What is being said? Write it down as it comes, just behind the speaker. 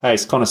Hey,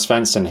 it's Connor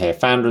Svensson here,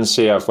 founder and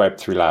CEO of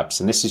Web3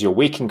 Labs, and this is your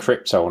Week in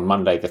Crypto on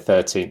Monday, the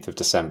 13th of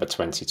December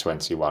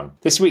 2021.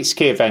 This week's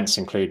key events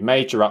include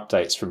major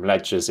updates from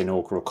Ledger's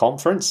inaugural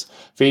conference,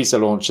 Visa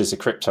launches a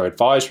crypto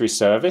advisory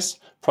service,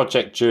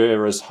 Project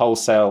Jura's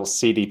wholesale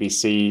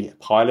CDBC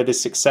pilot is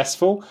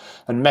successful,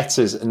 and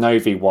Meta's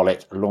Novi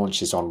wallet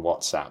launches on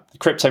WhatsApp. The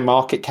crypto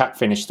market cap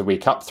finished the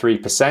week up 3%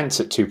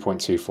 at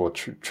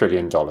 $2.24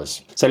 trillion.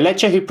 So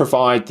Ledger, who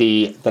provide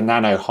the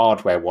nano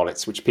hardware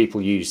wallets, which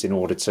people use in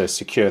order to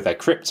secure their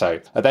crypto,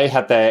 they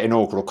had their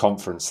inaugural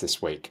conference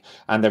this week,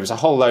 and there was a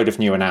whole load of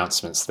new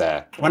announcements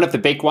there. One of the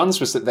big ones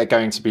was that they're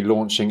going to be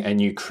launching a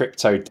new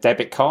crypto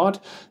debit card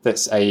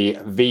that's a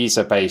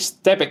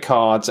Visa-based debit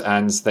card,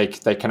 and they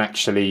can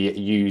actually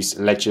use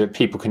Ledger.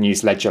 People can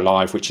use Ledger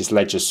Live, which is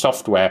Ledger's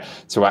software,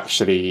 to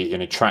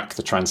actually track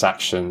the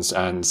transactions,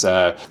 and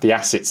the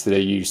assets that are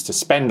used to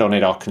spend on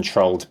it are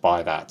controlled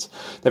by that.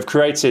 They've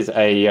created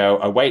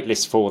a wait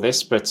list for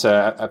this, but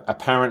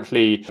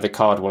apparently the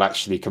card will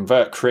actually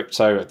convert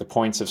crypto at the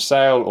point of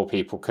sale, or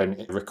people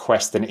can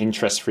request an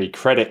interest-free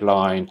credit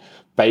line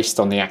based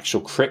on the actual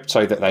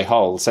crypto that they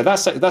hold. So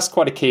that's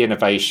quite a key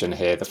innovation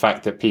here, the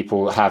fact that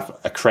people have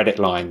a credit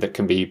line that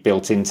can be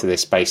built into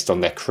this based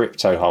on their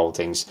crypto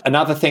holdings.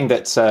 Another thing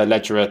that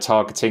Ledger are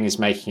targeting is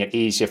making it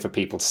easier for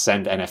people to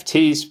send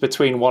NFTs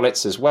between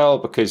wallets as well,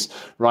 because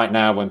right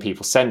now when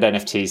people send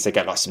NFTs, they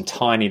get like some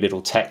tiny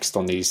little text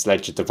on these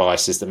Ledger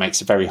devices that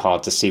makes it very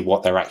hard to see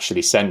what they're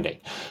actually sending.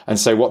 And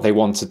so what they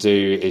want to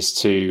do is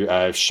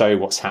to show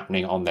what's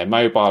happening on their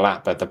mobile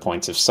app at the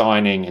point of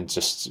signing, and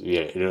just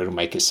it'll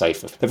make it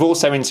safer. They've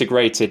also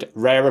integrated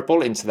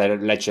Rarible into their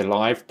Ledger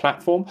Live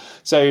platform.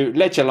 So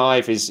Ledger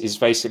Live is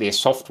basically a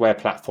software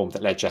platform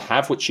that Ledger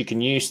have, which you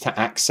can use to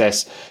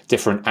access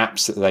different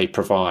apps that they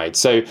provide.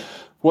 So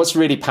what's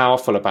really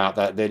powerful about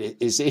that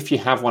is if you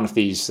have one of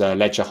these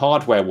Ledger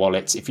hardware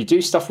wallets, if you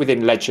do stuff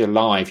within Ledger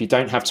Live, you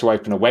don't have to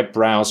open a web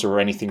browser or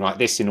anything like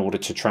this in order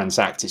to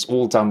transact. It's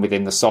all done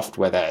within the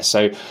software there.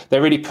 So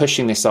they're really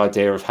pushing this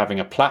idea of having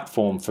a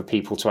platform for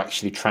people to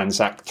actually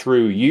transact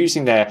through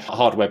using their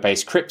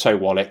hardware-based crypto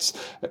wallets,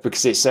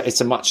 because it's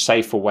a much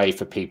safer way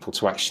for people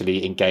to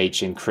actually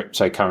engage in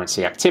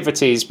cryptocurrency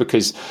activities,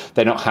 because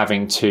they're not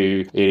having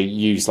to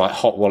use like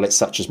hot wallets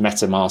such as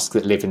MetaMask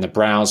that live in the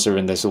browser,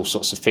 and there's all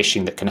sorts of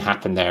phishing that can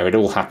happen there. It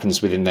all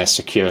happens within their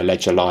secure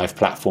Ledger Live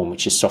platform,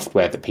 which is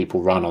software that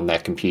people run on their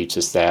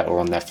computers there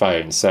or on their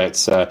phones. So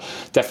it's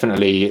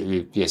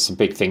definitely some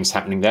big things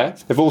happening there.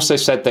 They've also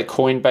said that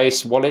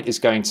Coinbase wallet is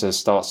going to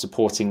start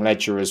supporting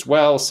Ledger as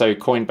well. So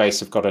Coinbase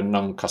have got a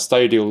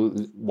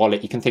non-custodial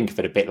wallet. You can think of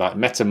it a bit like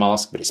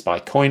MetaMask, but it's by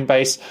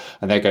Coinbase,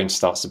 and they're going to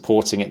start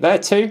supporting it there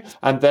too.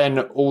 And then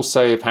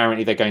also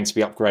apparently they're going to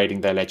be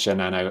upgrading their Ledger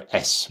Nano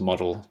S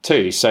model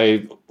too. So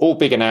all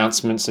big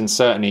announcements, and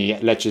certainly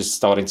Ledger's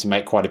starting to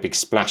make quite a big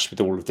splash with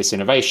all of this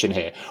innovation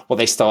here. What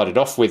they started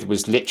off with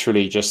was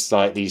literally just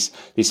like these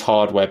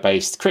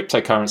hardware-based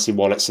cryptocurrency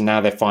wallets, and now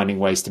they're finding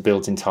ways to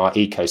build entire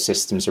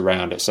ecosystems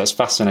around it. So it's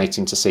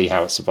fascinating to see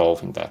how it's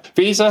evolving there.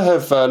 Visa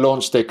have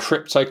launched a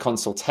crypto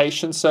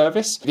consultation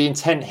service. The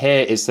intent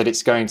here is that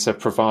it's going to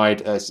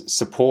provide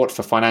support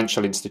for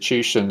financial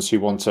institutions who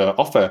want to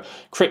offer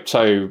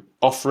crypto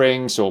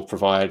offerings or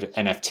provide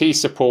NFT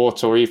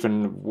support, or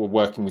even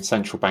working with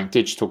central bank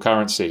digital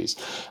currencies.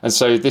 And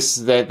so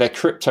their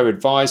crypto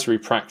advisory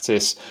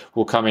practice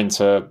will come in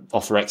to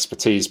offer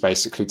expertise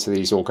basically to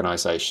these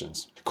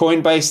organizations.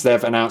 Coinbase,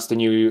 they've announced a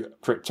new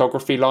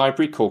cryptography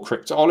library called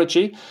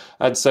Cryptology.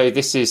 And so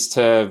this is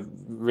to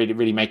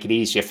really make it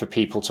easier for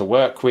people to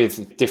work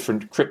with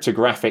different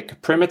cryptographic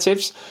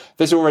primitives.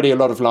 There's already a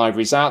lot of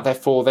libraries out there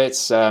for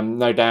this.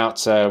 No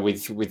doubt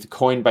with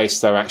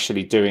Coinbase, they're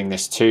actually doing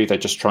this too. They're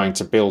just trying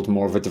to build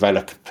more of a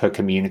developer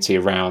community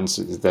around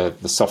the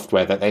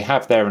software that they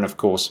have there. And of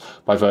course,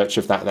 by virtue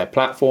of that, their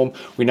platform,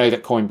 we know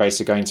that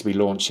Coinbase are going to be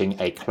launching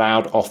a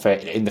cloud offer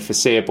in the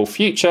foreseeable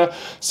future.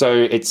 So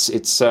it's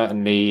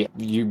certainly,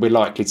 we're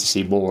likely to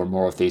see more and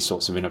more of these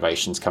sorts of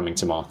innovations coming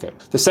to market.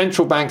 The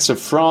central banks of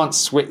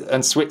France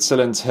and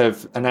Switzerland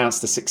have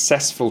announced a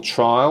successful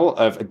trial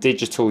of a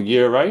digital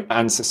euro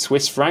and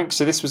Swiss franc.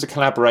 So this was a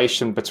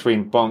collaboration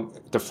between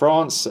Banque de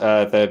France,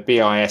 the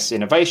BIS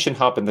Innovation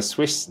Hub, and the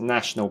Swiss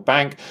National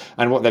Bank.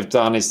 And what they've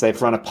done is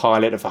they've run a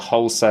pilot of a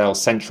wholesale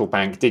central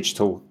bank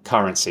digital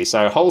currency.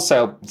 So a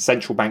wholesale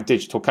central bank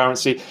digital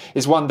currency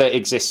is one that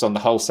exists on the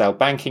wholesale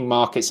banking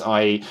markets,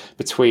 i.e.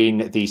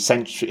 between the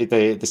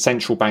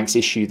central banks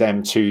issue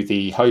them to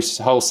the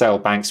wholesale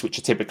banks, which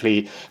are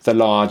typically the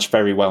large,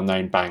 very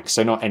well-known banks.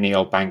 So not any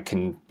old bank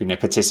can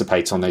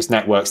participate on those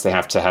networks. They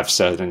have to have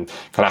certain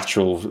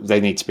collateral. They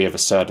need to be of a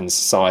certain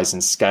size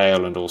and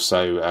scale, and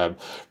also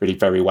really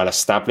very well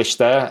established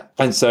there.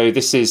 And so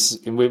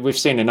we've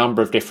seen a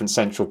number of different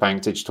central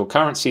bank digital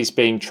currencies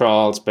being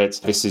trialed, but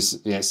this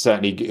is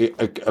certainly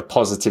a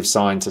positive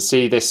sign to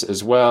see this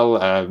as well.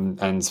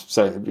 And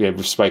so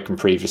we've spoken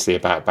previously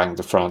about Banque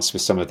de France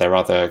with some of their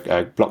other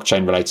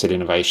blockchain related good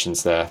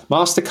innovations there.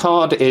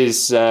 MasterCard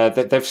is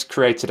that they've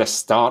created a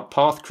Start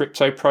Path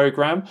crypto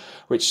program,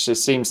 which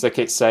seems like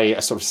it's a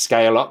sort of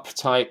scale up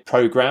type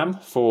program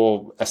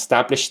for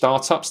established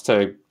startups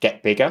to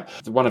get bigger.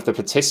 One of the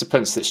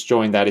participants that's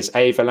joined that is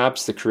Ava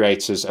Labs, the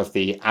creators of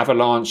the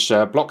Avalanche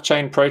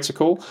blockchain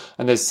protocol.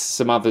 And there's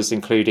some others,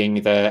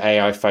 including the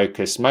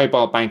AI-focused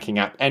mobile banking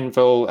app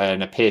Envil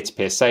and a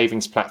peer-to-peer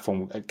savings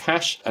platform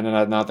Cash, and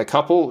another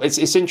couple.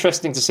 It's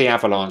interesting to see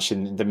Avalanche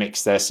in the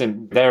mix there. So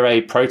they're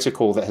a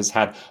protocol that has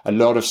had a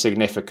lot of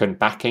significant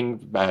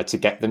backing to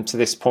get them to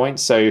this point.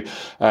 So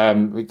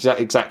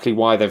exactly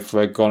why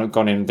they've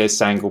gone in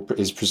this angle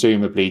is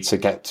presumably to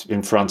get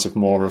in front of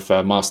more of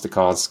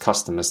MasterCard's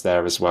customers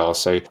there as well.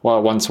 So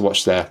one to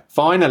watch there.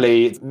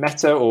 Finally,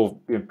 Meta, or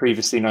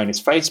previously known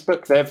as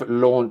Facebook, they've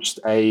launched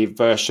a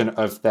version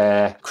of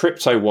their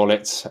crypto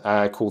wallet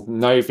called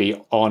Novi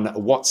on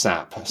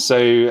WhatsApp.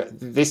 So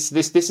this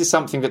is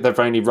something that they've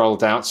only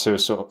rolled out to a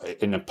sort of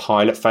in a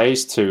pilot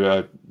phase to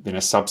a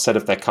subset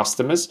of their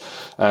customers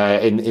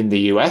in the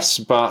US,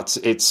 but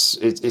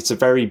it's a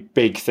very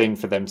big thing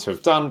for them to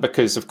have done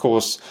because, of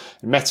course,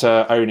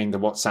 Meta owning the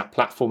WhatsApp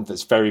platform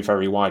that's very,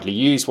 very widely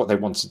used, what they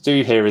want to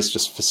do here is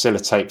just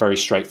facilitate very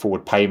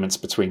straightforward payments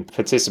between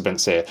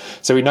participants here.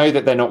 So we know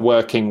that they're not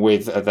working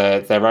with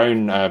their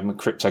own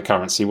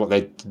cryptocurrency. What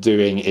they're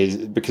doing is,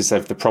 because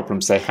of the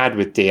problems they had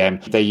with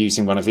Diem, they're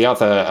using one of the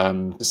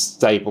other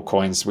stable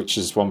coins, which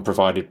is one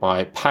provided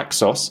by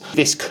Paxos.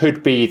 This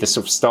could be the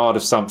sort of start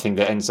of something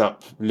that ends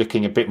up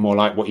looking a bit more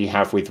like what you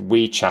have with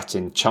WeChat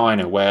in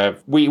China, where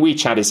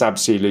WeChat is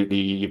absolutely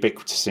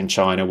ubiquitous in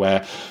China,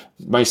 where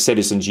most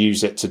citizens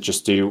use it to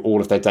just do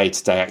all of their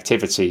day-to-day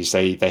activities.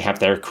 They have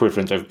their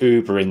equivalent of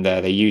Uber in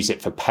there. They use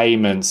it for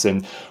payments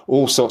and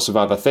all sorts of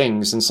other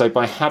things. And so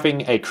by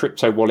having a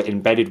crypto wallet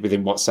embedded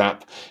within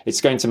WhatsApp,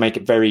 it's going to make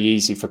it very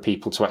easy for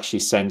people to actually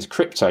send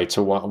crypto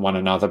to one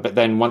another. But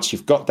then once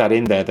you've got that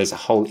in there, there's a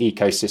whole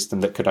ecosystem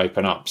that could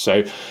open up.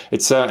 So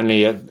it's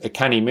certainly a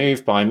canny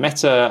move by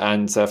Meta.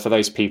 And for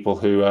those people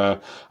who are,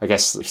 I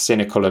guess,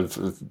 cynical of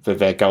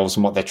their goals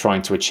and what they're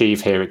trying to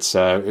achieve here, it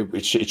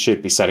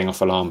should be setting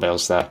off alarm bells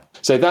there.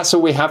 So that's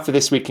all we have for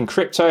this week in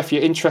crypto. If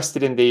you're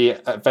interested in the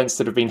events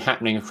that have been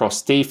happening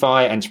across DeFi,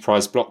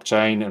 enterprise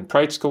blockchain and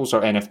protocols,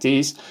 or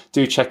NFTs,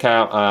 do check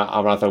out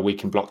our other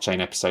Week in Blockchain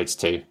episodes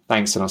too.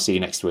 Thanks, and I'll see you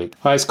next week.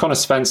 Hi, it's Connor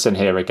Svensson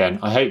here again.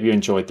 I hope you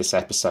enjoyed this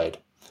episode.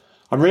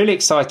 I'm really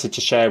excited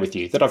to share with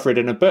you that I've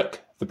written a book,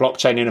 The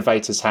Blockchain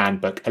Innovator's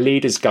Handbook, a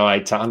leader's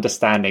guide to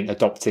understanding,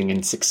 adopting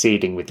and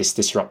succeeding with this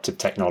disruptive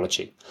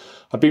technology.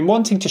 I've been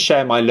wanting to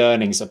share my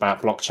learnings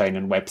about blockchain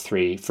and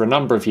Web3 for a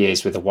number of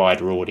years with a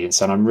wider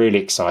audience, and I'm really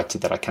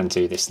excited that I can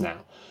do this now.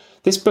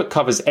 This book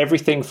covers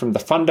everything from the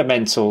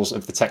fundamentals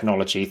of the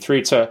technology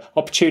through to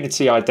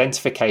opportunity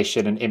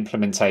identification and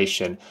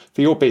implementation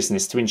for your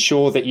business to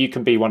ensure that you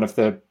can be one of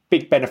the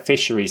big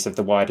beneficiaries of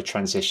the wider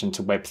transition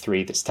to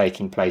Web3 that's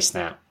taking place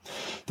now.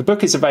 The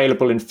book is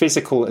available in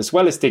physical as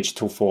well as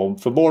digital form.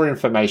 For more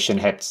information,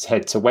 head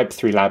to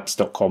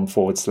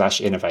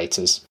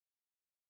web3labs.com/innovators.